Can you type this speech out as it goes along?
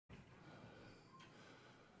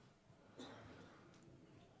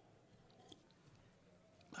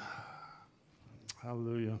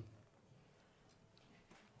Hallelujah.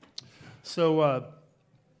 So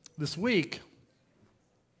this week,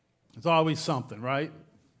 it's always something, right?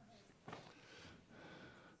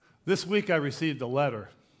 This week I received a letter,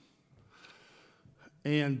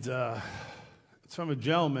 and it's from a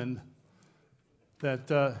gentleman that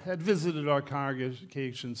had visited our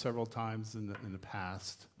congregation several times in the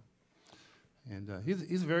past. And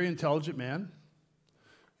he's a very intelligent man.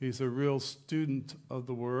 He's a real student of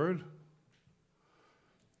the Word.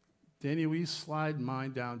 Danny, will you slide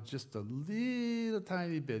mine down just a little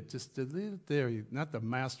tiny bit? Just a little, there, not the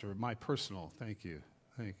master, my personal. Thank you.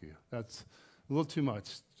 Thank you. That's a little too much.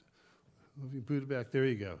 Let me boot it back. There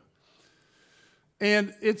you go.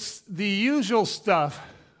 And it's the usual stuff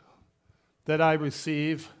that I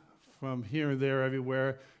receive from here and there,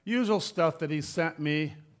 everywhere. Usual stuff that he sent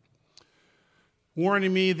me,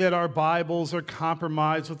 warning me that our Bibles are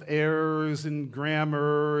compromised with errors in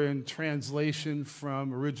grammar and translation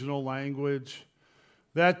from original language,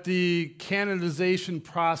 that the canonization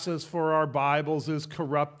process for our Bibles is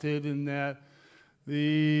corrupted, and that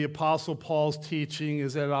the Apostle Paul's teaching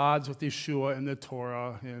is at odds with Yeshua and the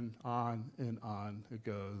Torah, and on it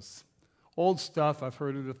goes. Old stuff, I've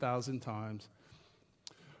heard it 1,000 times.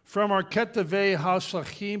 From our Ketavei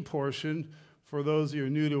HaShlachim portion, for those who are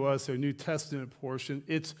new to us, our New Testament portion,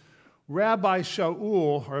 it's Rabbi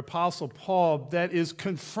Shaul, or Apostle Paul, that is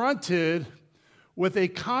confronted with a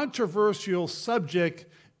controversial subject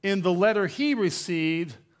in the letter he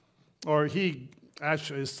received, or he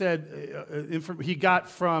actually said he got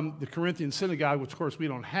from the Corinthian synagogue, which of course we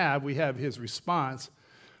don't have. We have his response.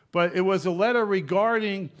 But it was a letter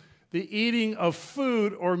regarding the eating of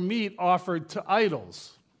food or meat offered to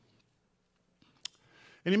idols.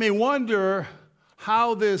 And you may wonder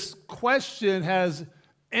how this question has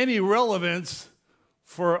any relevance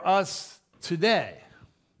for us today.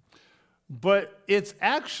 But it's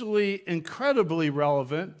actually incredibly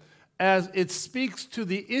relevant, as it speaks to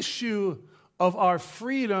the issue of our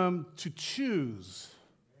freedom to choose.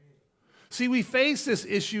 See, we face this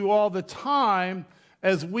issue all the time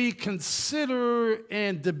as we consider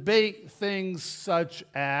and debate things such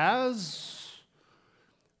as,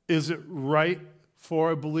 is it right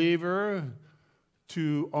for a believer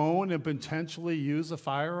to own and potentially use a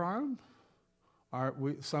firearm?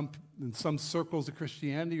 In some circles of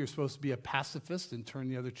Christianity, you're supposed to be a pacifist and turn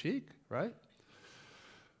the other cheek, right?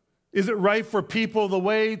 Is it right for people the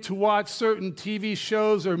way to watch certain TV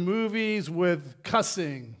shows or movies with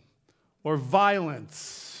cussing or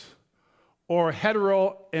violence or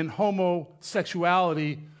hetero and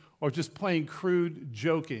homosexuality or just plain crude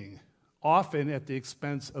joking, often at the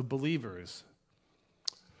expense of believers?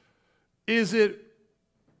 Is it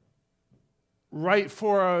right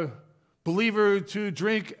for a believer to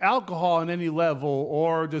drink alcohol on any level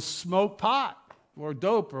or to smoke pot or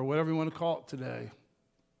dope or whatever you want to call it today?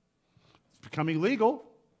 It's becoming legal.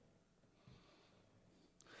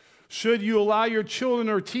 Should you allow your children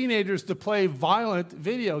or teenagers to play violent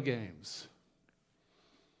video games?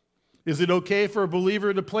 Is it okay for a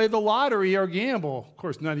believer to play the lottery or gamble? Of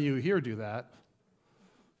course, none of you here do that.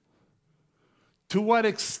 To what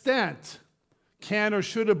extent can or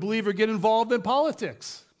should a believer get involved in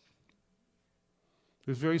politics?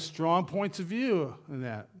 There's very strong points of view in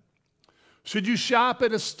that. Should you shop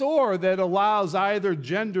at a store that allows either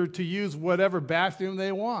gender to use whatever bathroom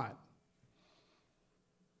they want?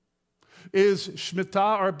 Is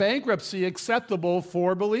shmita or bankruptcy acceptable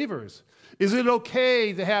for believers? Is it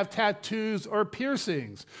okay to have tattoos or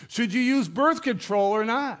piercings? Should you use birth control or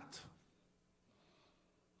not?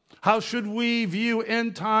 How should we view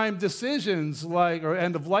end-time decisions or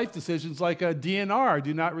end-of-life decisions like a DNR,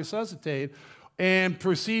 do not resuscitate, and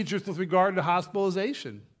procedures with regard to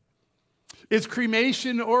hospitalization? Is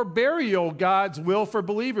cremation or burial God's will for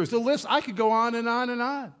believers? The list, I could go on and on and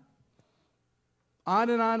on. On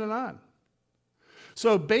and on and on.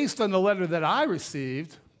 So based on the letter that I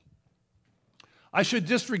received, I should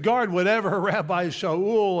disregard whatever Rabbi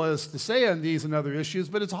Shaul has to say on these and other issues,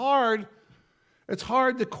 but it's hard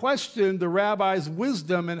to question the rabbi's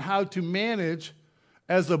wisdom and how to manage,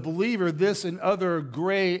 as a believer, this and other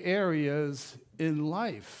gray areas in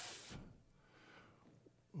life.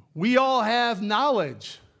 We all have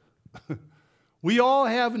knowledge. We all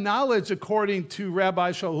have knowledge according to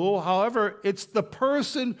Rabbi Shaul. However, it's the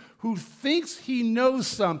person who thinks he knows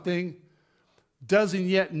something doesn't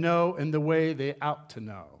yet know in the way they ought to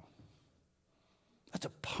know. That's a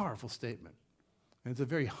powerful statement, and it's a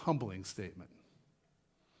very humbling statement.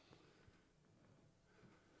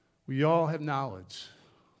 We all have knowledge.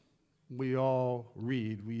 We all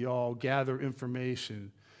read. We all gather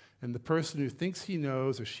information. And the person who thinks he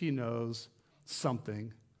knows or she knows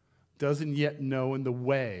something doesn't yet know in the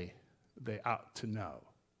way they ought to know.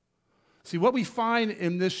 See, what we find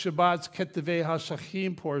in this Shabbat's Ketevei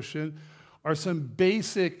HaShachim portion are some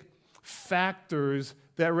basic factors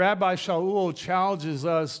that Rabbi Shaul challenges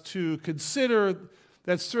us to consider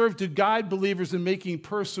that serve to guide believers in making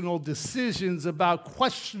personal decisions about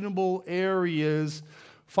questionable areas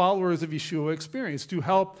followers of Yeshua experience, to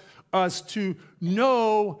help us to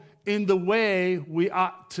know in the way we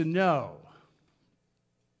ought to know.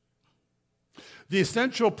 The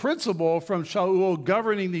essential principle from Shaul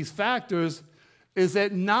governing these factors is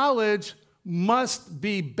that knowledge must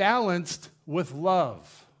be balanced with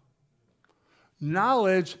love.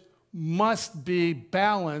 Knowledge must be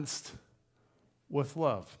balanced with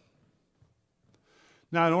love.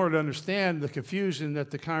 Now, in order to understand the confusion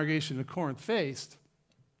that the congregation of Corinth faced,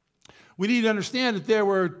 we need to understand that there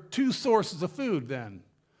were two sources of food then.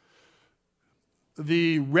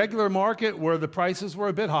 The regular market, where the prices were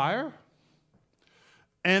a bit higher,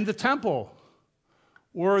 and the temple,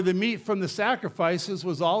 where the meat from the sacrifices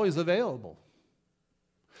was always available.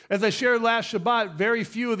 As I shared last Shabbat, very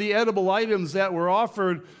few of the edible items that were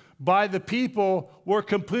offered by the people were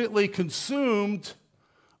completely consumed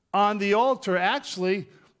on the altar. Actually,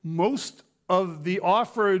 most of the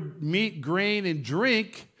offered meat, grain, and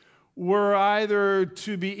drink were either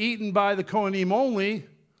to be eaten by the Kohanim only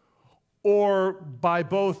or by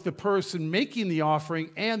both the person making the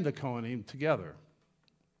offering and the Kohanim together.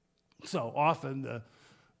 So often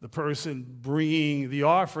the person bringing the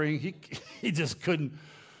offering, he just couldn't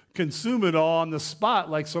consume it all on the spot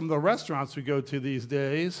like some of the restaurants we go to these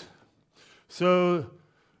days. So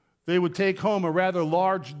they would take home a rather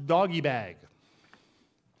large doggy bag.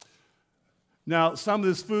 Now, some of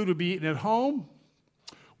this food would be eaten at home,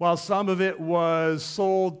 while some of it was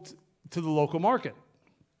sold to the local market.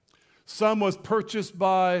 Some was purchased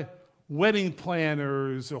by wedding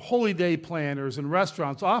planners or holy day planners and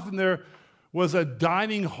restaurants. Often there was a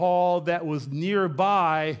dining hall that was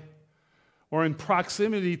nearby or in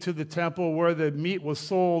proximity to the temple where the meat was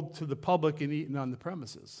sold to the public and eaten on the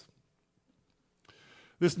premises.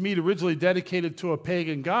 This meat, originally dedicated to a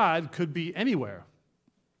pagan god, could be anywhere.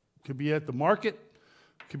 It could be at the market,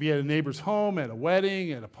 it could be at a neighbor's home, at a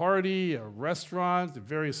wedding, at a party, a restaurant, at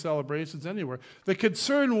various celebrations, anywhere. The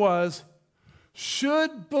concern was,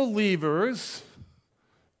 should believers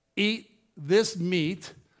eat this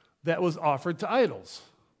meat that was offered to idols?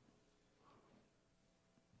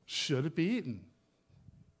 Should it be eaten?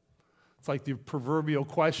 It's like the proverbial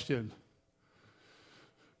question.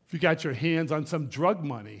 If you got your hands on some drug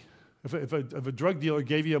money, if a drug dealer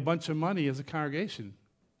gave you a bunch of money as a congregation,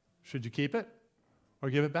 should you keep it or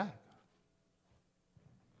give it back?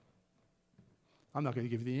 I'm not going to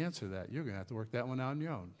give you the answer to that. You're going to have to work that one out on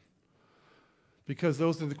your own. Because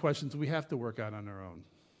those are the questions we have to work out on our own.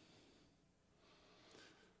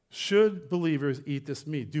 Should believers eat this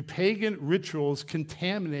meat? Do pagan rituals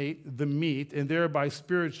contaminate the meat and thereby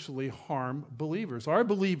spiritually harm believers? Are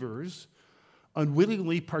believers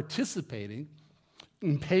unwittingly participating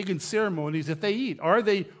in pagan ceremonies if they eat? Are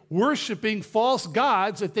they worshiping false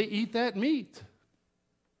gods if they eat that meat?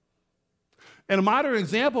 And a modern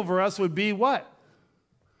example for us would be what?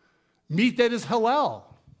 Meat that is halal.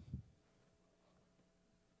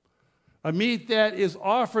 A meat that is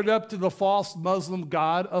offered up to the false Muslim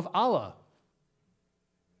god of Allah.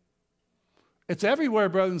 It's everywhere,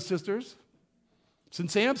 brothers and sisters. It's in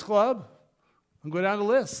Sam's Club. I'll go down the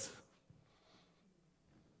list.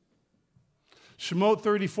 Shemot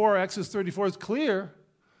 34, Exodus 34 is clear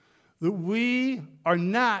that we are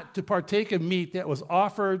not to partake of meat that was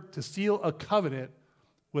offered to seal a covenant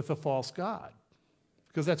with a false god.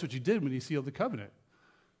 Because that's what you did when you sealed the covenant.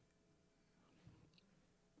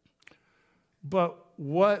 But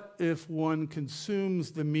what if one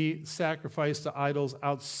consumes the meat sacrificed to idols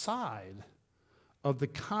outside of the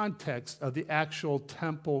context of the actual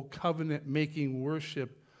temple covenant-making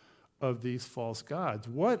worship of these false gods?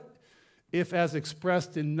 What if, as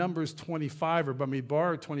expressed in Numbers 25 or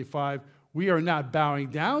Bamidbar 25, we are not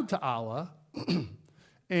bowing down to Allah and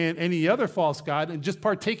any other false god and just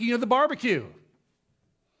partaking of the barbecue?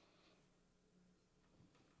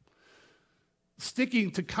 Sticking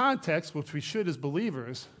to context, which we should as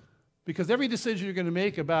believers, because every decision you're going to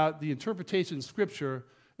make about the interpretation of Scripture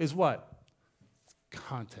is what?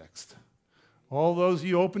 Context. All those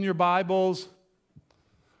you open your Bibles,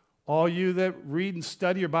 all you that read and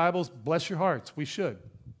study your Bibles, bless your hearts. We should.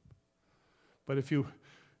 But if you,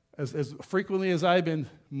 as frequently as I've been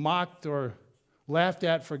mocked or laughed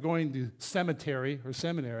at for going to cemetery or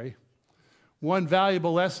seminary, one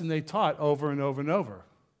valuable lesson they taught over and over and over.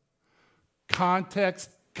 Context,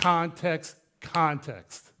 context,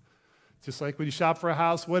 Context. Just like when you shop for a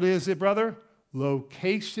house, what is it, brother?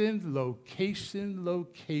 Location, location,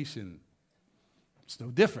 location. It's no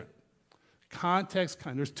different. Context,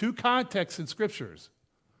 there's two contexts in scriptures.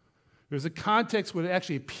 There's a context when it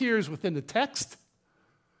actually appears within the text,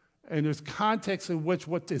 and there's context in which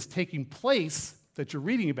what is taking place that you're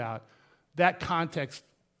reading about, that context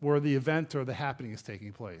where the event or the happening is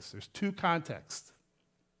taking place. There's two contexts.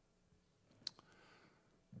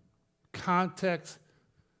 Context,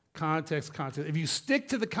 context, context. If you stick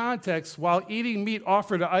to the context while eating meat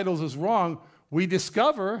offered to idols is wrong, we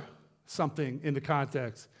discover something in the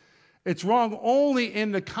context. It's wrong only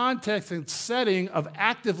in the context and setting of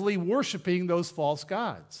actively worshiping those false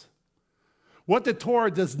gods. What the Torah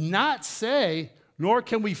does not say, nor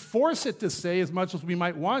can we force it to say as much as we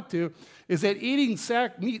might want to, is that eating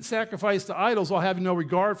meat sacrificed to idols while having no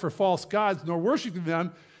regard for false gods, nor worshiping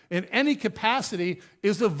them in any capacity,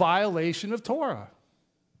 is a violation of Torah.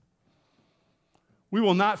 We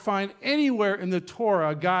will not find anywhere in the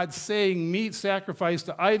Torah God saying meat sacrificed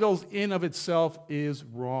to idols in of itself is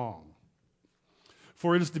wrong.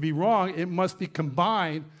 For it is to be wrong, it must be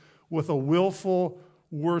combined with a willful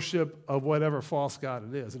worship of whatever false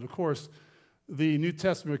god it is. And of course, the New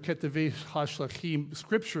Testament Ketuvei HaShlachim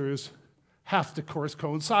scriptures have to, of course,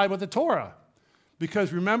 coincide with the Torah.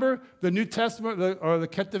 Because remember, the New Testament, or the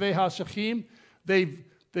Ketuvei HaShlachim,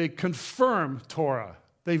 they confirm Torah.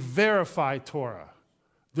 They verify Torah.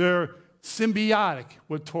 They're symbiotic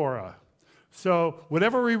with Torah. So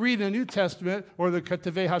whatever we read in the New Testament or the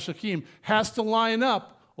Ketuvei HaShlachim has to line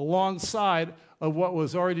up alongside of what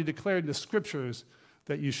was already declared in the scriptures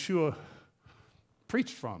that Yeshua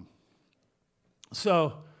preached from.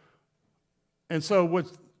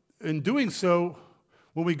 In doing so,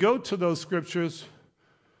 when we go to those scriptures,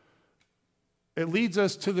 it leads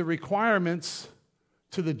us to the requirements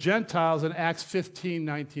to the Gentiles in Acts 15,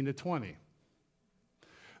 19 to 20.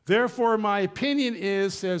 Therefore, my opinion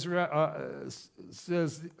is, my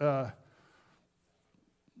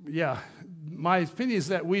opinion is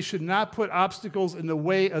that we should not put obstacles in the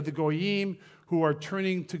way of the Goyim who are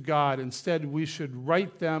turning to God. Instead, we should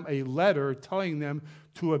write them a letter telling them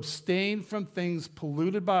to abstain from things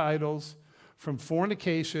polluted by idols, from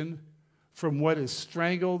fornication, from what is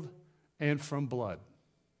strangled, and from blood.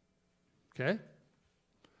 Okay?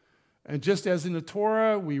 And just as in the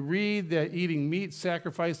Torah, we read that eating meat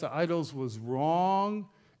sacrificed to idols was wrong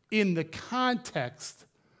in the context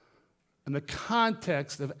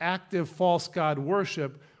of active false god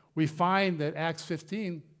worship, we find that Acts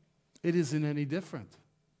 15, it isn't any different.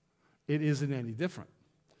 It isn't any different.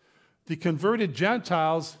 The converted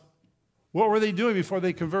Gentiles, what were they doing before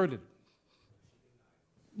they converted?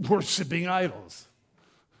 Worshiping idols.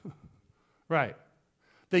 Right.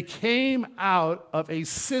 They came out of a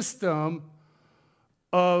system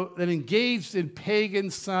that engaged in pagan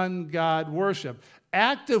sun god worship.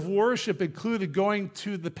 Active worship included going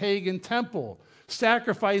to the pagan temple,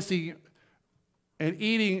 sacrificing and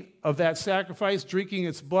eating of that sacrifice, drinking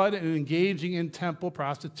its blood, and engaging in temple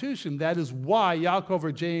prostitution. That is why Yaakov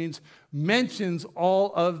or James mentions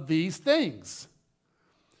all of these things.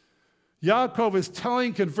 Yaakov is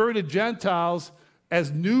telling converted Gentiles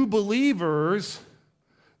as new believers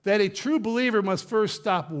that a true believer must first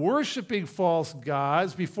stop worshiping false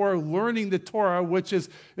gods before learning the Torah, which is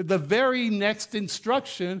the very next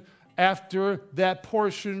instruction after that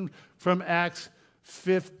portion from Acts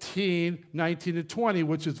 15, 19 to 20,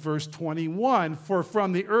 which is verse 21. For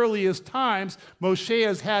from the earliest times, Moshe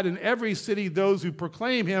has had in every city those who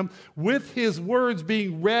proclaim him, with his words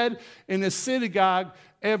being read in the synagogue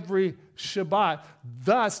every Shabbat.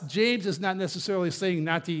 Thus, James is not necessarily saying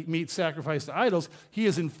not to eat meat sacrificed to idols. He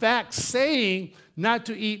is in fact saying not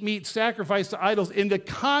to eat meat sacrificed to idols in the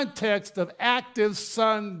context of active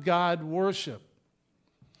sun god worship.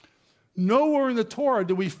 Nowhere in the Torah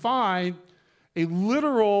do we find a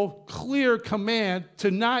literal, clear command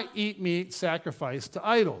to not eat meat sacrificed to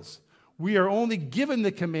idols. We are only given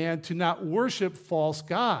the command to not worship false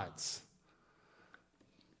gods.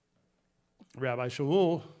 Rabbi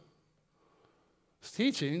Shaul is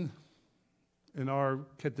teaching in our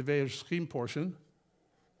Ketuvei HaShlachim portion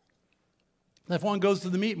that if one goes to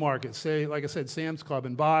the meat market, say, like I said, Sam's Club,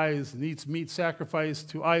 and buys and eats meat sacrificed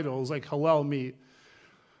to idols like halal meat,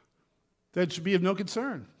 that should be of no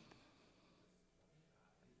concern.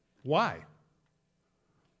 Why?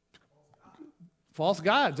 False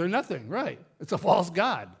gods are nothing, right? It's a false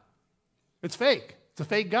god. It's fake. It's a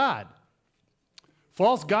fake god.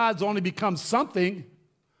 False gods only become something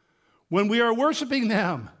when we are worshiping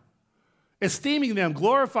them, esteeming them,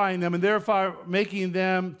 glorifying them, and therefore making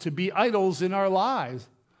them to be idols in our lives.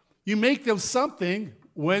 You make them something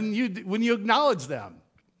when you acknowledge them.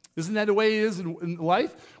 Isn't that the way it is in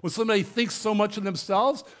life? When somebody thinks so much of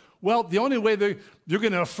themselves, well, the only way you're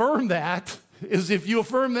going to affirm that is if you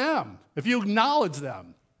affirm them, if you acknowledge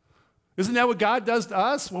them. Isn't that what God does to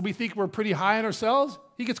us when we think we're pretty high on ourselves?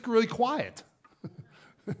 He gets really quiet.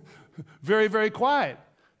 Very, very quiet.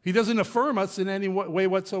 He doesn't affirm us in any way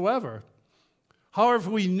whatsoever. However, if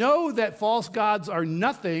we know that false gods are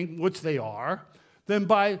nothing, which they are, then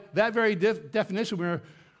by that very definition, we're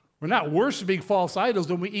not worshiping false idols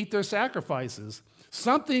when we eat their sacrifices.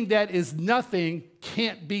 Something that is nothing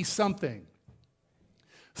can't be something.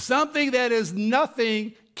 Something that is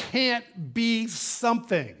nothing can't be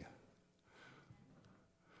something.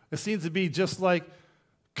 It seems to be just like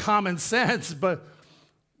common sense, but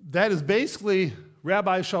that is basically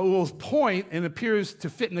Rabbi Shaul's point and appears to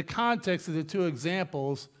fit in the context of the two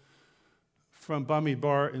examples from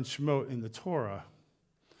Bamidbar and Shemot in the Torah.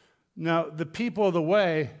 Now, the people of the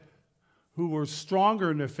way who were stronger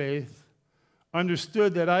in their faith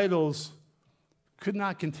understood that idols could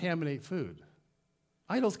not contaminate food.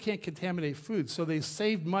 Idols can't contaminate food, so they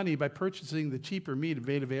saved money by purchasing the cheaper meat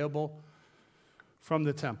made available from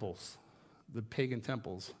the temples, the pagan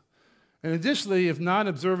temples. And additionally, if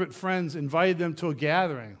non-observant friends invited them to a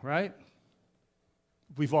gathering, right?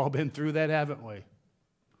 We've all been through that, haven't we?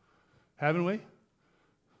 Haven't we?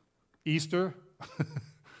 Easter,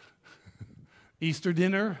 Easter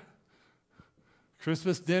dinner,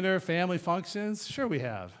 Christmas dinner, family functions. Sure we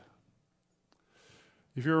have.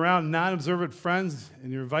 If you're around non-observant friends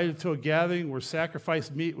and you're invited to a gathering where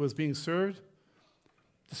sacrificed meat was being served,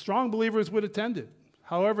 the strong believers would attend it.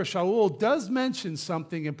 However, Shaul does mention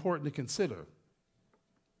something important to consider.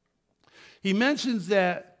 He mentions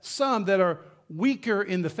that some that are weaker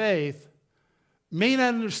in the faith may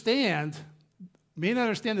not understand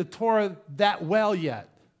the Torah that well yet.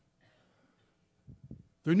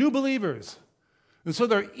 They're new believers, and so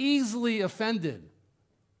they're easily offended,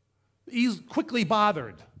 quickly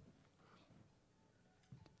bothered.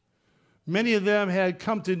 Many of them had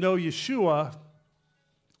come to know Yeshua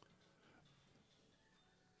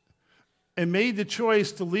and made the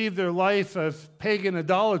choice to leave their life of pagan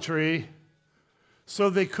idolatry, so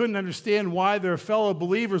they couldn't understand why their fellow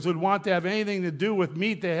believers would want to have anything to do with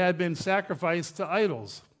meat that had been sacrificed to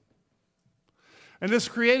idols. And this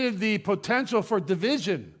created the potential for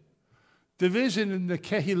division in the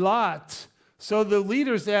Kehilat. So the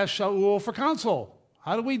leaders asked Shaul for counsel.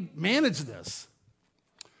 How do we manage this?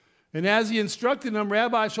 And as he instructed them,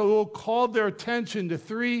 Rabbi Shaul called their attention to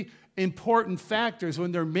three important factors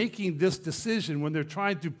when they're making this decision, when they're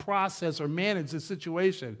trying to process or manage the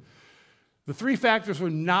situation. The three factors were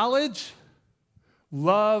knowledge,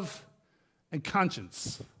 love, and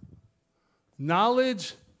conscience.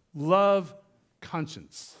 Knowledge, love,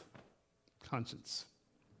 conscience. Conscience.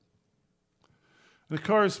 And of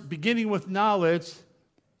course, beginning with knowledge,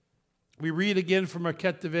 we read again from our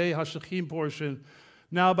Ketevei Hashachim portion,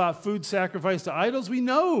 now about food sacrificed to idols. We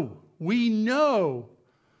know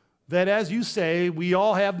that, as you say, we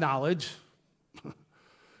all have knowledge.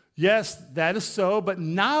 Yes, that is so, but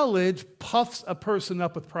knowledge puffs a person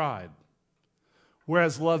up with pride,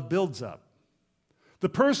 whereas love builds up. The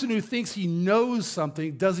person who thinks he knows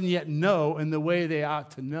something doesn't yet know in the way they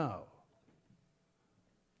ought to know.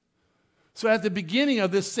 So at the beginning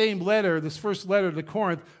of this same letter, this first letter to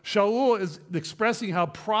Corinth, Shaul is expressing how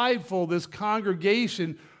prideful this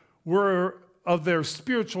congregation were of their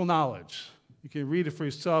spiritual knowledge. You can read it for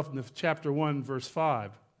yourself in chapter 1, verse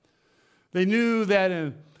 5. They knew that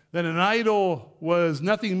an idol was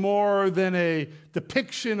nothing more than a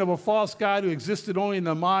depiction of a false god who existed only in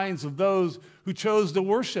the minds of those who chose to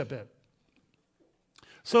worship it.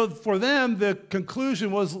 So for them, the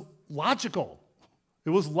conclusion was logical.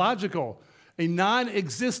 It was logical. A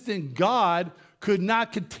non-existent God could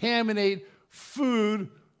not contaminate food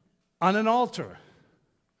on an altar.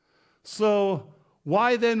 So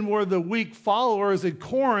why then were the weak followers in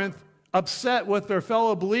Corinth upset with their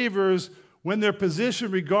fellow believers when their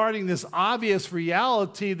position regarding this obvious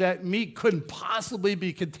reality that meat couldn't possibly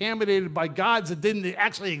be contaminated by gods that didn't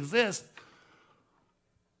actually exist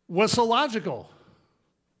was so logical?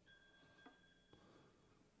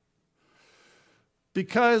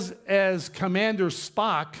 Because as Commander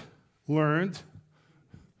Spock learned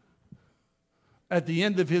at the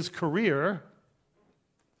end of his career,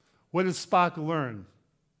 what did Spock learn?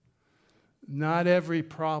 Not every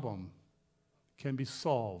problem can be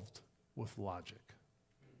solved with logic.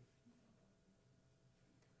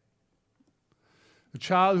 A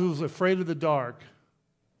child who's afraid of the dark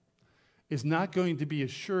is not going to be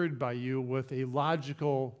assured by you with a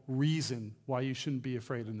logical reason why you shouldn't be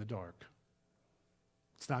afraid in the dark.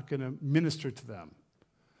 It's not going to minister to them.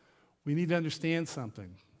 We need to understand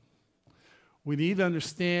something. We need to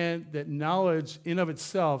understand that knowledge in of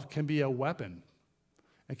itself can be a weapon.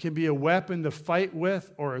 It can be a weapon to fight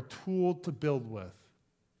with or a tool to build with.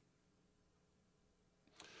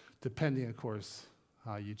 Depending, of course,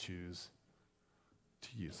 how you choose to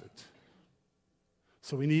use it.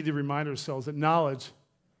 So we need to remind ourselves that knowledge,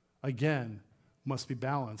 again, must be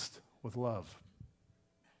balanced with love.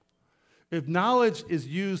 If knowledge is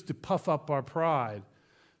used to puff up our pride,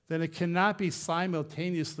 then it cannot be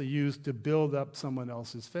simultaneously used to build up someone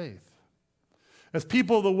else's faith. As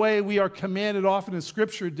people, the way we are commanded often in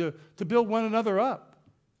Scripture to build one another up.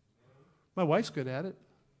 My wife's good at it.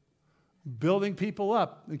 Building people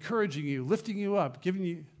up, encouraging you, lifting you up,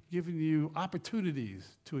 giving you opportunities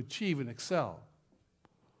to achieve and excel.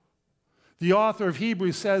 The author of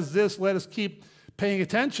Hebrews says this: let us keep paying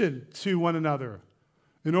attention to one another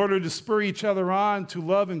in order to spur each other on to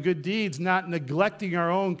love and good deeds, not neglecting our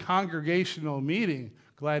own congregational meeting.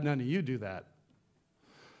 Glad none of you do that.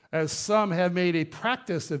 As some have made a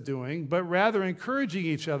practice of doing, but rather encouraging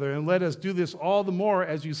each other, and let us do this all the more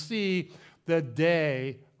as you see the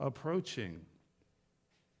day approaching.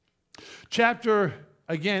 Chapter,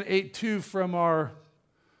 again, 8:2 from our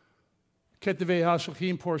Ketevei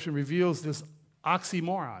HaShulchan portion reveals this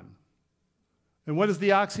oxymoron. And what is the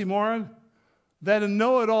oxymoron? That a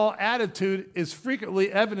know-it-all attitude is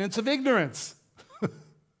frequently evidence of ignorance.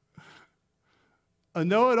 A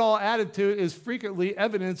know-it-all attitude is frequently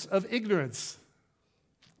evidence of ignorance.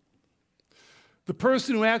 The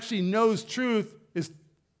person who actually knows truth is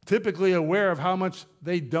typically aware of how much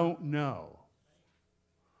they don't know.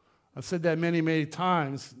 I've said that many, many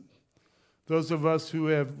times. Those of us who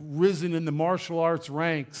have risen in the martial arts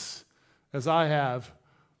ranks, as I have,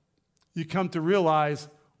 you come to realize,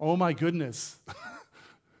 oh my goodness,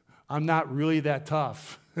 I'm not really that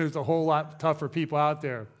tough. There's a whole lot tougher people out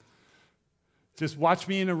there. Just watch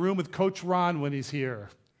me in a room with Coach Ron when he's here.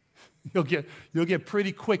 You'll get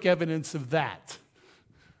pretty quick evidence of that.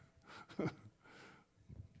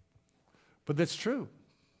 But that's true.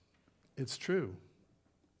 It's true.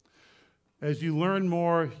 As you learn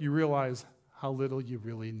more, you realize how little you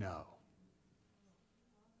really know.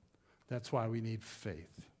 That's why we need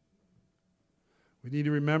faith. We need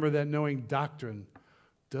to remember that knowing doctrine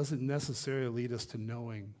doesn't necessarily lead us to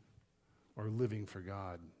knowing or living for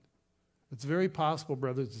God. It's very possible,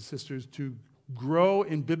 brothers and sisters, to grow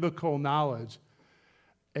in biblical knowledge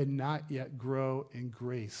and not yet grow in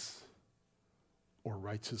grace or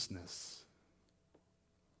righteousness.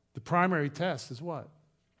 The primary test is what?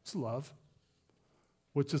 It's love,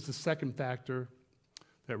 which is the second factor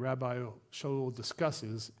that Rabbi Shaul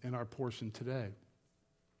discusses in our portion today.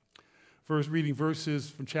 First, reading verses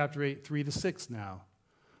from chapter 8, 3-6 now.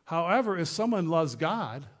 However, if someone loves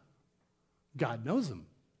God, God knows him.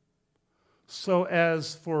 So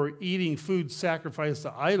as for eating food sacrificed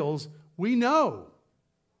to idols, we know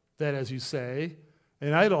that, as you say,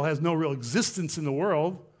 an idol has no real existence in the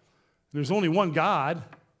world. There's only one God.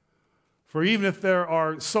 For even if there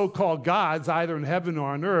are so-called gods, either in heaven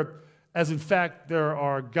or on earth, as in fact there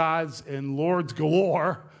are gods and lords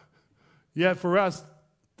galore, yet for us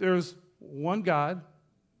there's one God,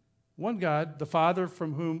 the Father,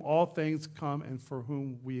 from whom all things come and for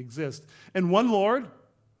whom we exist, and one Lord,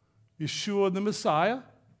 Yeshua the Messiah,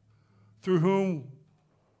 through whom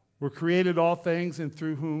were created all things and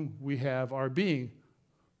through whom we have our being.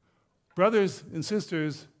 Brothers and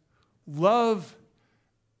sisters, love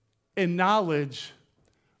and knowledge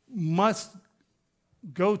must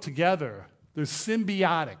go together. They're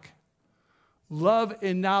symbiotic. Love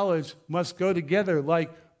and knowledge must go together like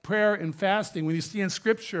prayer and fasting. When you see in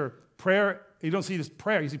Scripture, prayer, you don't see this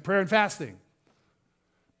prayer, you see prayer and fasting.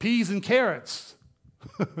 Peas and carrots.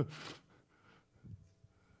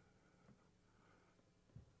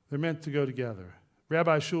 They're meant to go together.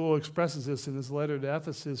 Rabbi Shaul expresses this in his letter to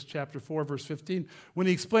Ephesus, chapter 4, verse 15, when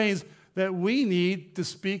he explains that we need to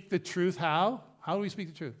speak the truth. How? How do we speak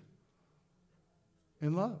the truth?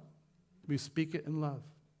 In love. We speak it in love.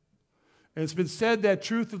 And it's been said that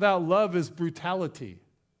truth without love is brutality.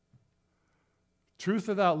 Truth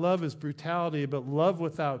without love is brutality, but love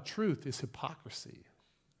without truth is hypocrisy.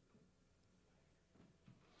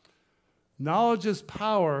 Knowledge is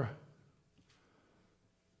power,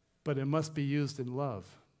 but it must be used in love.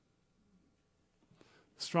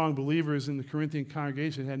 Strong believers in the Corinthian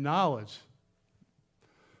congregation had knowledge,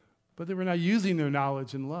 but they were not using their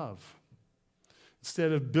knowledge in love.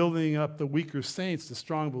 Instead of building up the weaker saints, the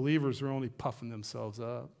strong believers were only puffing themselves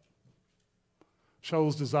up.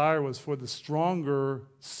 Shaul's desire was for the stronger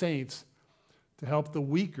saints to help the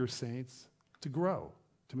weaker saints to grow,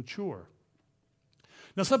 to mature.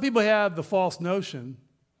 Now, some people have the false notion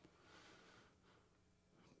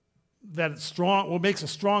that what makes a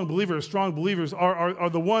strong believer, strong believers are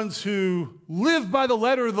the ones who live by the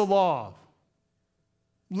letter of the law,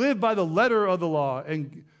 live by the letter of the law,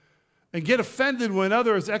 and get offended when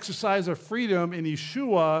others exercise their freedom in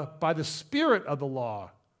Yeshua by the spirit of the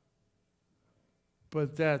law.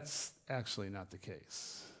 But that's actually not the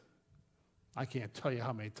case. I can't tell you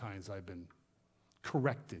how many times I've been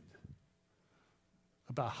corrected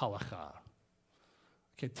about halakha.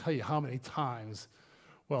 I can't tell you how many times,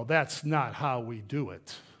 well, that's not how we do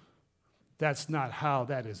it. That's not how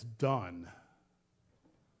that is done.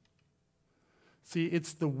 See,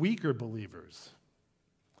 it's the weaker believers.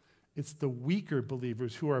 It's the weaker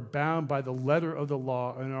believers who are bound by the letter of the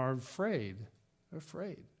law and are afraid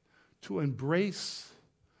to embrace,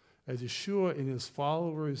 as Yeshua and his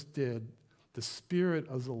followers did, the spirit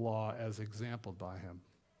of the law as exampled by him.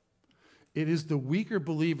 It is the weaker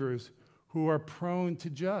believers who are prone to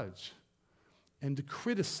judge and to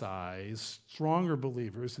criticize stronger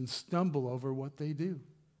believers and stumble over what they do.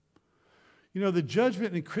 You know, the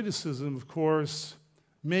judgment and criticism, of course,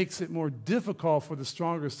 makes it more difficult for the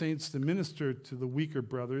stronger saints to minister to the weaker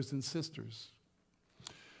brothers and sisters.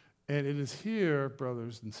 And it is here,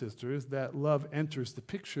 brothers and sisters, that love enters the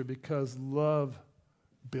picture, because love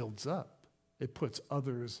builds up. It puts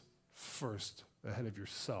others first ahead of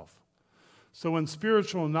yourself. So when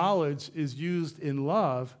spiritual knowledge is used in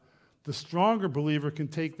love, the stronger believer can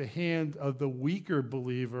take the hand of the weaker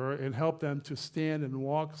believer and help them to stand and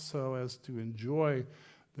walk so as to enjoy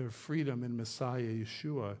their freedom in Messiah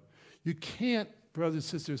Yeshua. You can't, brothers and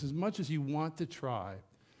sisters, as much as you want to try,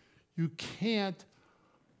 you can't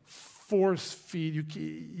force feed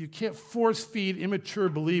immature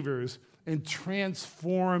believers and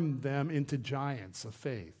transform them into giants of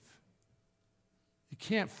faith. You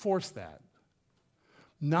can't force that.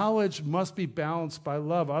 Knowledge must be balanced by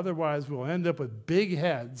love. Otherwise, we'll end up with big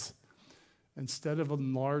heads instead of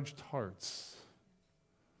enlarged hearts.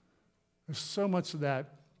 There's so much of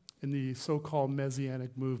that in the so-called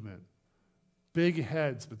Messianic movement. Big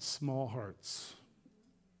heads, but small hearts.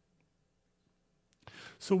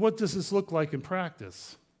 So what does this look like in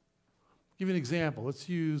practice? I'll give you an example. Let's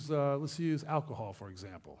use alcohol, for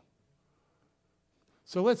example.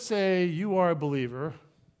 So let's say you are a believer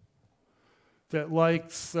that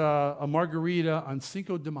likes a margarita on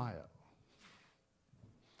Cinco de Mayo.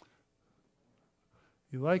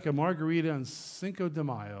 You like a margarita on Cinco de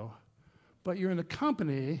Mayo, but you're in the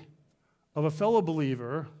company of a fellow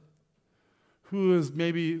believer who has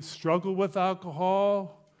maybe struggled with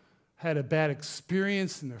alcohol, had a bad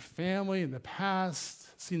experience in their family in the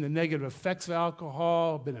past, seen the negative effects of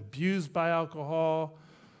alcohol, been abused by alcohol,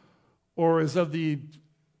 or is of the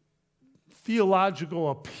theological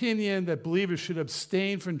opinion that believers should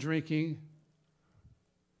abstain from drinking,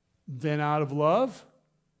 then out of love,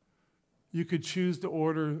 you could choose to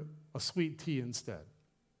order a sweet tea instead.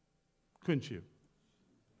 Couldn't you?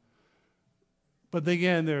 But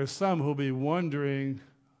again, there are some who will be wondering,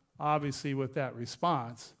 obviously, with that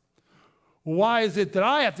response, why is it that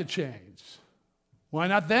I have to change? Why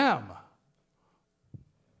not them?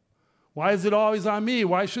 Why is it always on me?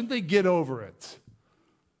 Why shouldn't they get over it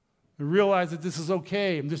and realize that this is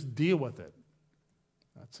okay and just deal with it?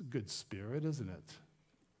 That's a good spirit, isn't it?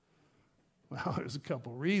 Well, there's a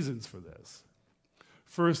couple reasons for this.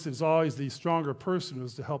 First, it's always the stronger person who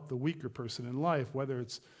is to help the weaker person in life, whether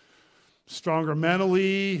it's stronger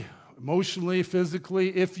mentally, emotionally,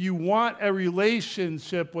 physically. If you want a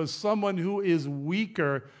relationship with someone who is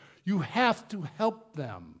weaker, you have to help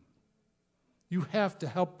them. You have to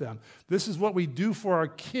help them. This is what we do for our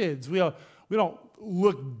kids. We don't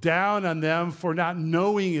look down on them for not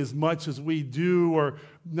knowing as much as we do or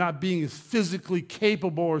not being as physically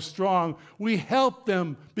capable or strong. We help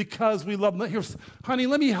them because we love them. Here, honey,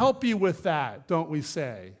 let me help you with that, don't we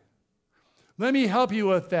say? Let me help you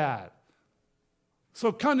with that.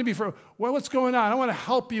 So come to me for, well, what's going on? I want to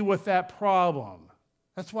help you with that problem.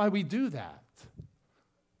 That's why we do that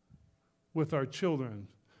with our children,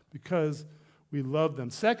 because we love them.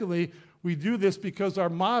 Secondly, we do this because our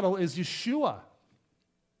model is Yeshua.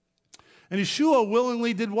 And Yeshua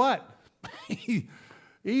willingly did what? He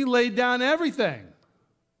laid down everything.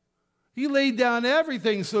 He laid down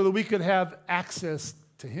everything so that we could have access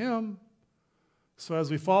to him. So as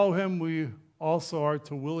we follow him, we also are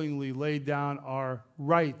to willingly lay down our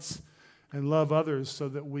rights and love others so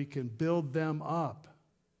that we can build them up,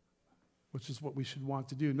 which is what we should want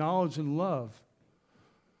to do. Knowledge and love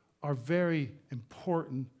are very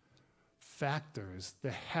important factors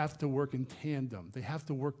that have to work in tandem. They have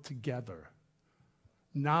to work together.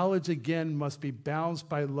 Knowledge, again, must be balanced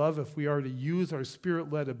by love if we are to use our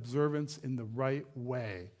Spirit-led observance in the right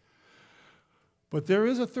way. But there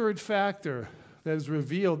is a third factor that is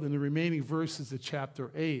revealed in the remaining verses of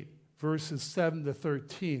chapter 8, verses 7 to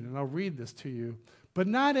 13, and I'll read this to you. But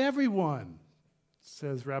not everyone,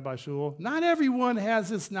 says Rabbi Shaul, not everyone has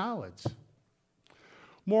this knowledge.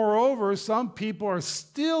 Moreover, some people are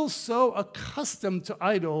still so accustomed to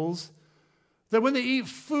idols that when they eat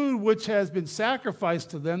food which has been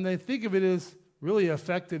sacrificed to them, they think of it as really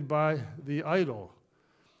affected by the idol,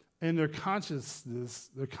 and their consciences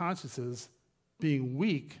being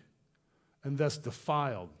weak and thus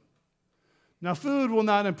defiled. Now, food will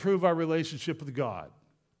not improve our relationship with God.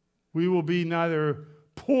 We will be neither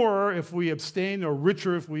poorer if we abstain nor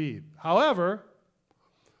richer if we eat. However,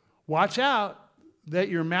 watch out that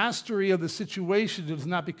your mastery of the situation does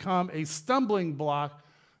not become a stumbling block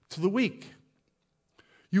to the weak.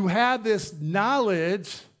 You have this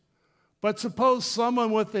knowledge, but suppose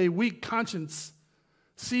someone with a weak conscience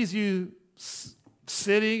sees you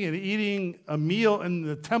sitting and eating a meal in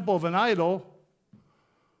the temple of an idol.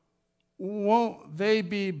 Won't they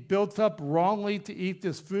be built up wrongly to eat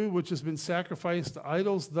this food which has been sacrificed to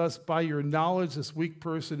idols? Thus, by your knowledge, this weak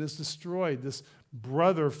person is destroyed, this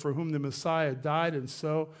brother for whom the Messiah died. And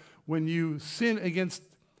so, when you sin against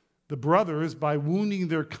the brothers by wounding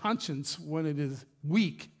their conscience when it is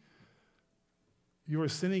weak, you are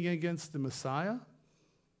sinning against the Messiah?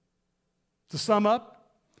 To sum up,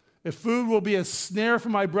 if food will be a snare for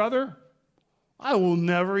my brother, I will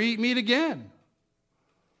never eat meat again,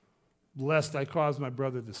 lest I cause my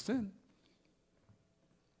brother to sin.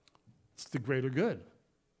 It's the greater good.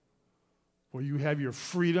 Where you have your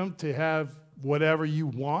freedom to have whatever you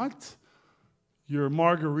want, your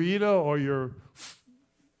margarita or your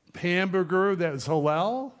hamburger that is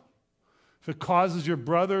halal. If it causes your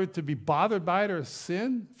brother to be bothered by it or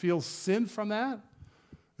sin, feel sin from that,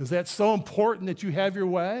 is that so important that you have your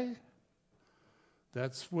way?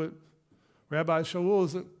 That's what Rabbi Shaul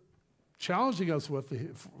is challenging us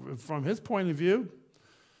with from his point of view.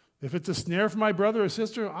 If it's a snare for my brother or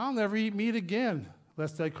sister, I'll never eat meat again,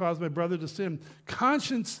 lest I cause my brother to sin.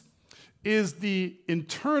 Conscience is the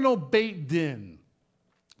internal Beit Din.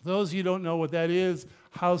 Those of you who don't know what that is,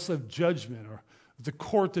 house of judgment or the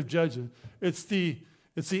court of judgment. It's the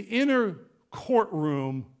inner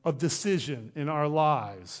courtroom of decision in our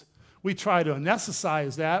lives. We try to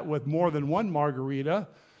anesthetize that with more than one margarita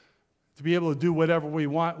to be able to do whatever we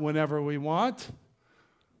want whenever we want.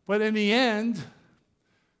 But in the end,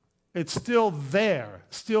 it's still there,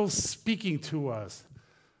 still speaking to us.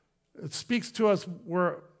 It speaks to us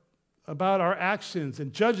about our actions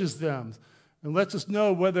and judges them and lets us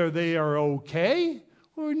know whether they are okay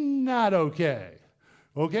or not okay.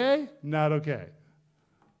 Okay? Not okay.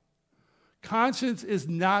 Conscience is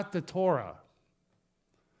not the Torah,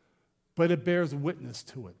 but it bears witness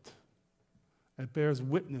to it. It bears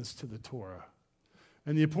witness to the Torah.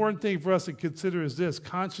 And the important thing for us to consider is this: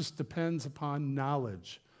 conscience depends upon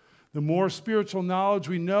knowledge. The more spiritual knowledge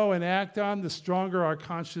we know and act on, the stronger our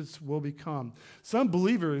conscience will become. Some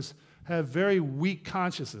believers have very weak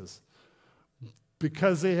consciences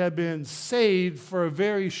because they have been saved for a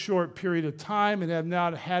very short period of time and have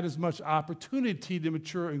not had as much opportunity to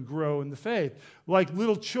mature and grow in the faith. Like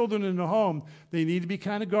little children in the home, they need to be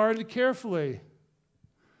kind of guarded carefully.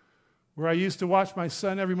 Where I used to watch my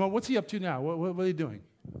son every moment. What's he up to now? What are they doing?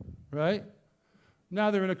 Right?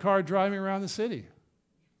 Now they're in a car driving around the city.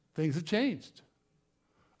 Things have changed.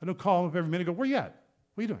 I don't call them up every minute and go, where you at?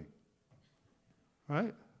 What are you doing?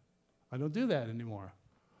 Right? I don't do that anymore.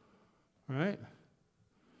 Right?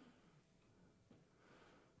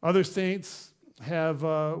 Other saints have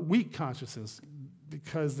weak consciences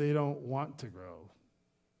because they don't want to grow.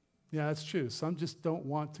 Yeah, that's true. Some just don't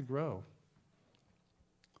want to grow.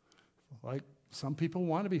 Like some people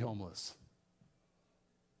want to be homeless.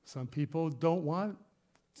 Some people don't want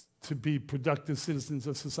to be productive citizens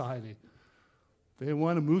of society. They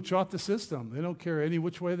want to mooch off the system. They don't care any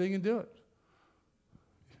which way they can do it.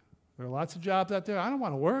 There are lots of jobs out there. I don't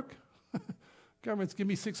want to work. Government's give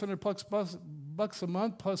me $600 a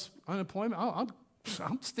month plus unemployment.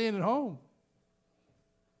 I'm staying at home.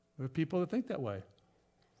 There are people that think that way.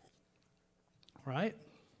 Right?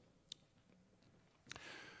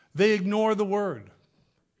 They ignore the word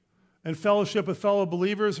and fellowship with fellow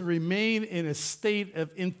believers and remain in a state of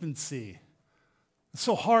infancy. It's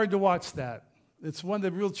so hard to watch that. It's one of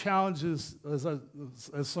the real challenges,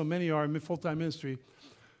 as so many are in full-time ministry,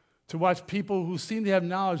 to watch people who seem to have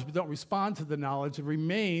knowledge but don't respond to the knowledge and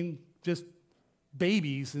remain just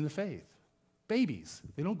babies in the faith. Babies.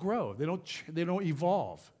 They don't grow. They don't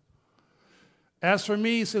evolve. As for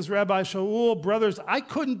me, says Rabbi Shaul, brothers, I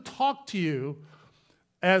couldn't talk to you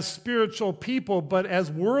as spiritual people, but as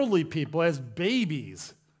worldly people, as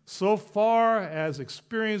babies. So far as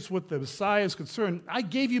experience with the Messiah is concerned, I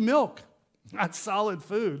gave you milk, not solid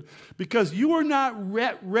food, because you were not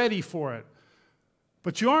ready for it.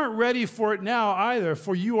 But you aren't ready for it now either,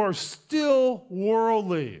 for you are still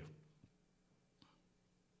worldly.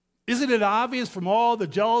 Isn't it obvious from all the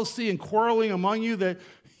jealousy and quarreling among you that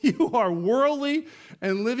you are worldly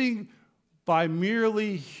and living by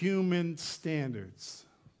merely human standards?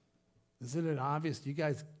 Isn't it obvious? Do you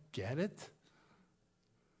guys get it?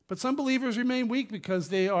 But some believers remain weak because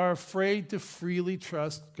they are afraid to freely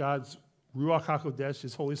trust God's Ruach HaKodesh,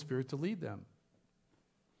 His Holy Spirit, to lead them.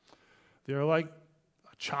 They're like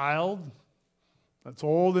a child that's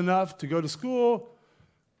old enough to go to school,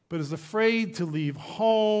 but is afraid to leave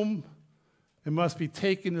home and must be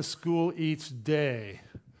taken to school each day.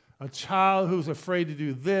 A child who's afraid to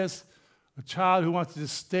do this, a child who wants to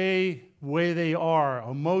just stay where they are,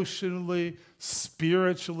 emotionally,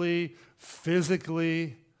 spiritually,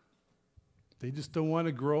 physically. They just don't want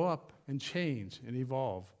to grow up and change and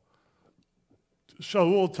evolve.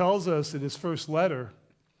 Shaul tells us in his first letter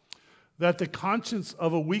that the conscience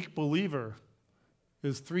of a weak believer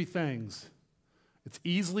is three things. It's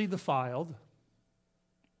easily defiled,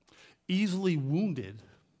 easily wounded,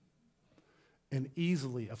 and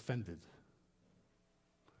easily offended.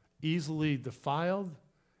 Easily defiled,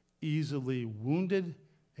 easily wounded,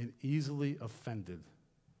 and easily offended.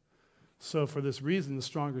 So for this reason, the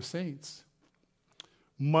stronger saints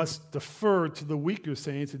must defer to the weaker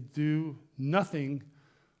saints and do nothing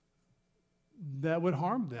that would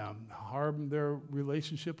harm them, harm their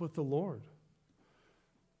relationship with the Lord.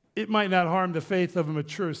 It might not harm the faith of a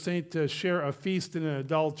mature saint to share a feast in an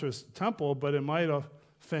adulterous temple, but it might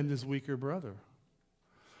offend his weaker brother.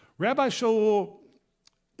 Rabbi Shaul,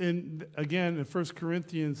 again in 1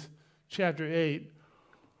 Corinthians chapter 8,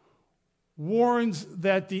 warns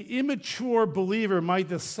that the immature believer might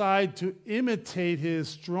decide to imitate his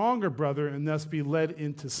stronger brother and thus be led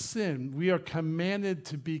into sin. We are commanded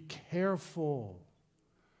to be careful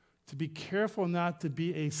not to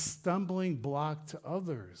be a stumbling block to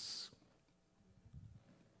others.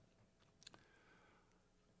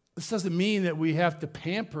 This doesn't mean that we have to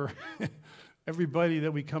pamper everybody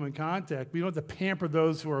that we come in contact. We don't have to pamper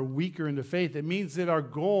those who are weaker in the faith. It means that our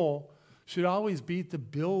goal should always be to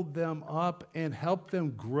build them up and help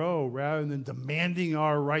them grow rather than demanding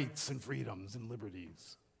our rights and freedoms and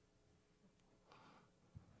liberties.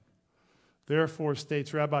 Therefore,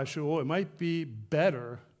 states Rabbi Shaul, it might be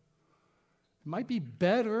better,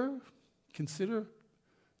 consider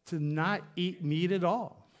to not eat meat at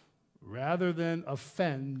all, rather than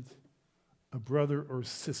offend a brother or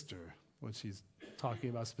sister, when she's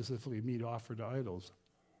talking about specifically meat offered to idols.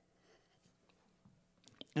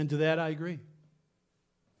 And to that I agree.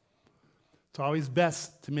 It's always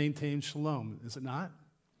best to maintain shalom, is it not?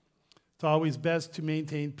 It's always best to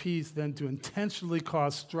maintain peace than to intentionally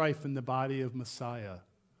cause strife in the body of Messiah.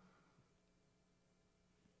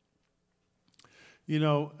 You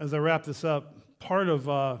know, as I wrap this up, part of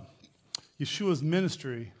Yeshua's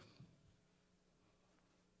ministry,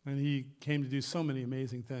 and he came to do so many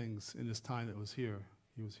amazing things in this time that was here.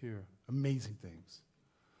 He was here. Amazing things.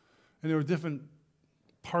 And there were different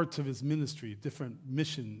parts of his ministry, different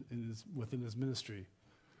mission within his ministry.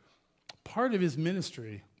 Part of his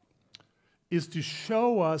ministry is to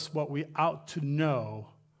show us what we ought to know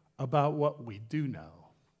about what we do know.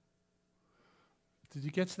 Did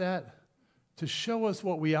you get that? To show us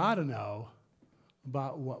what we ought to know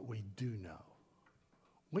about what we do know.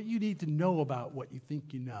 What you need to know about what you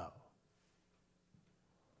think you know.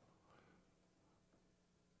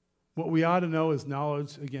 What we ought to know is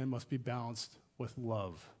knowledge, again, must be balanced with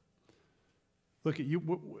love. Look at you,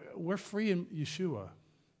 we're free in Yeshua.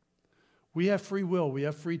 We have free will, we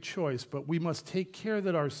have free choice, but we must take care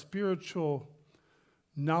that our spiritual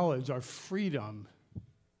knowledge, our freedom,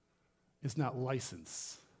 is not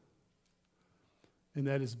license. And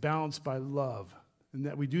that is balanced by love. And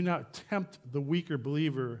that we do not tempt the weaker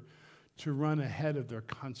believer to run ahead of their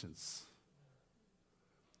conscience.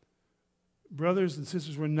 Brothers and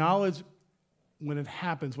sisters, when knowledge, when it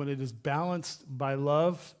happens, when it is balanced by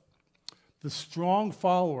love, the strong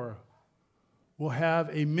follower will have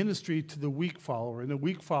a ministry to the weak follower, and the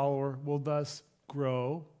weak follower will thus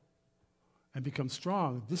grow and become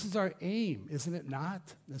strong. This is our aim, isn't it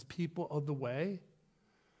not, as people of the way?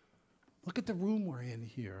 Look at the room we're in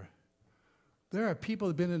here. There are people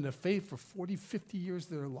that have been in the faith for 40, 50 years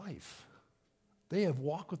of their life. They have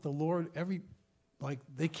walked with the Lord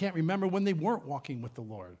they can't remember when they weren't walking with the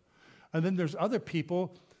Lord. And then there's other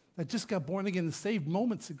people that just got born again and saved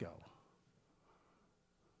moments ago.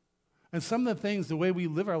 And some of the things, the way we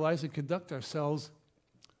live our lives and conduct ourselves,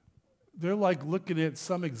 they're like looking at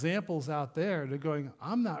some examples out there. They're going,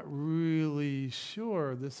 I'm not really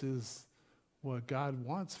sure this is what God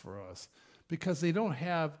wants for us. Because they don't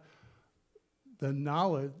have the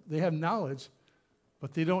knowledge. They have knowledge,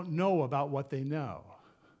 but they don't know about what they know.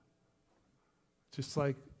 Just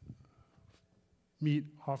like meat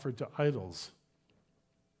offered to idols.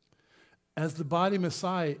 As the body of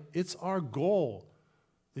Messiah, it's our goal,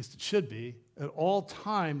 at least it should be, at all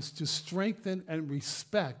times to strengthen and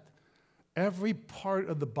respect every part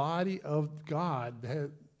of the body of God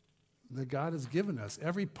that God has given us,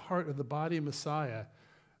 every part of the body of Messiah,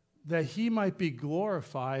 that he might be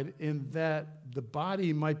glorified and that the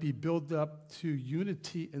body might be built up to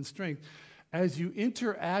unity and strength. As you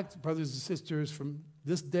interact, brothers and sisters, from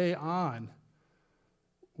this day on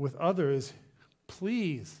with others,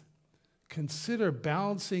 please consider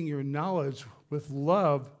balancing your knowledge with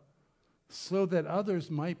love so that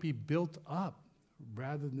others might be built up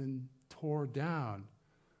rather than tore down.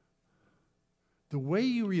 The way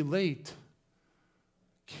you relate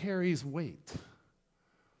carries weight.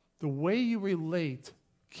 The way you relate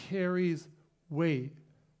carries weight.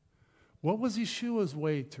 What was Yeshua's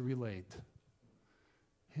way to relate?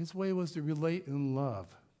 His way was to relate in love.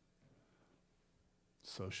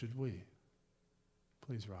 So should we.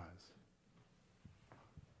 Please rise.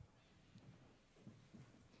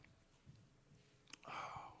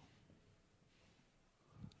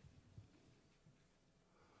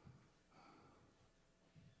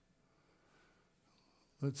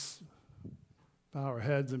 Let's bow our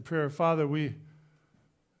heads in prayer. Father, we,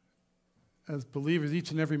 as believers,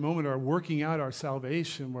 each and every moment are working out our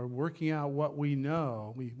salvation. We're working out what we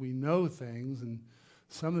know. We know things, and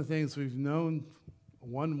some of the things we've known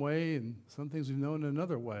one way, and some things we've known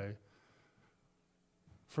another way.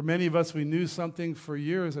 For many of us, we knew something for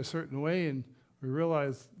years a certain way, and we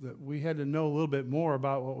realized that we had to know a little bit more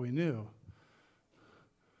about what we knew.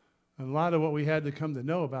 And a lot of what we had to come to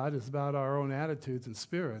know about is about our own attitudes and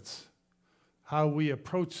spirits, how we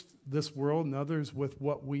approached this world and others with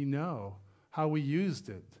what we know, how we used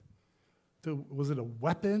it. Was it a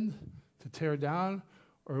weapon to tear down,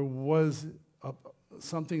 or was it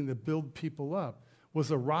something to build people up? Was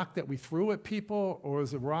a rock that we threw at people, or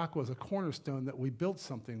was a cornerstone that we built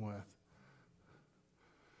something with?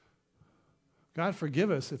 God, forgive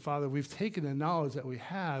us if, Father, we've taken the knowledge that we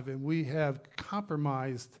have and we have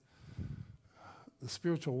compromised the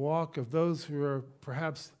spiritual walk of those who are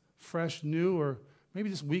perhaps fresh, new, or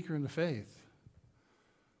maybe just weaker in the faith.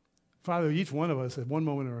 Father, each one of us at one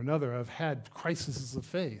moment or another have had crises of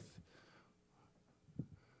faith.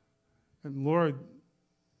 And Lord,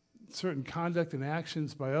 certain conduct and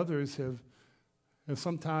actions by others have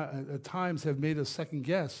sometimes, at times, have made us second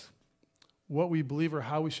guess what we believe or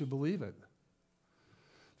how we should believe it.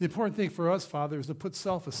 The important thing for us, Father, is to put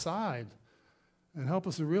self aside and help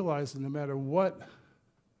us to realize that no matter what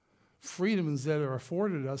freedoms that are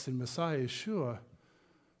afforded us in Messiah Yeshua,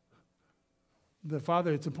 that,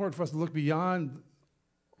 Father, it's important for us to look beyond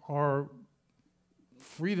our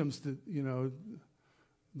freedoms that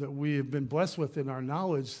we have been blessed with in our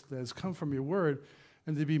knowledge that has come from your word,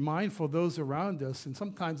 and to be mindful of those around us, and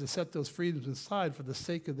sometimes to set those freedoms aside for the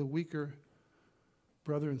sake of the weaker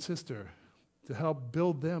brother and sister, to help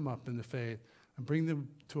build them up in the faith and bring them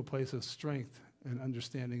to a place of strength and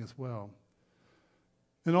understanding as well.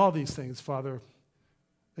 And all these things, Father,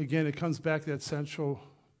 again, it comes back to that central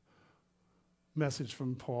message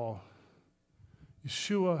from Paul.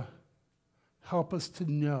 Yeshua, help us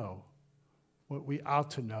to know what we ought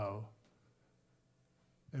to know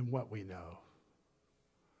and what we know.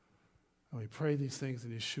 And we pray these things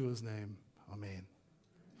in Yeshua's name. Amen.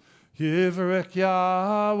 Yivrech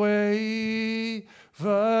Yahweh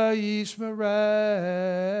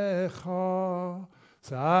v'yishmerecha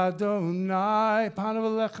Zadonai panav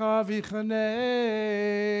elecha v'chanecha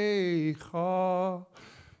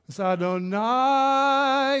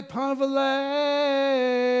Zadonai panav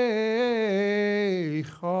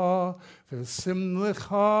elecha v'simlecha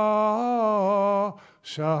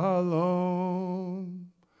shalom.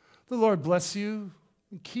 The Lord bless you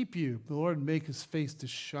and keep you. The Lord make his face to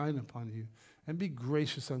shine upon you and be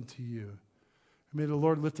gracious unto you. And may the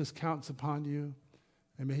Lord lift his countenance upon you,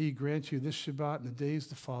 and may he grant you this Shabbat and the days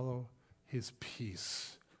to follow his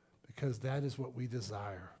peace, because that is what we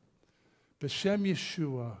desire. B'Shem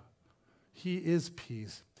Yeshua, he is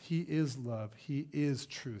peace. He is love. He is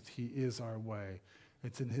truth. He is our way.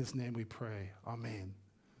 It's in his name we pray. Amen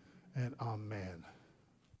and amen.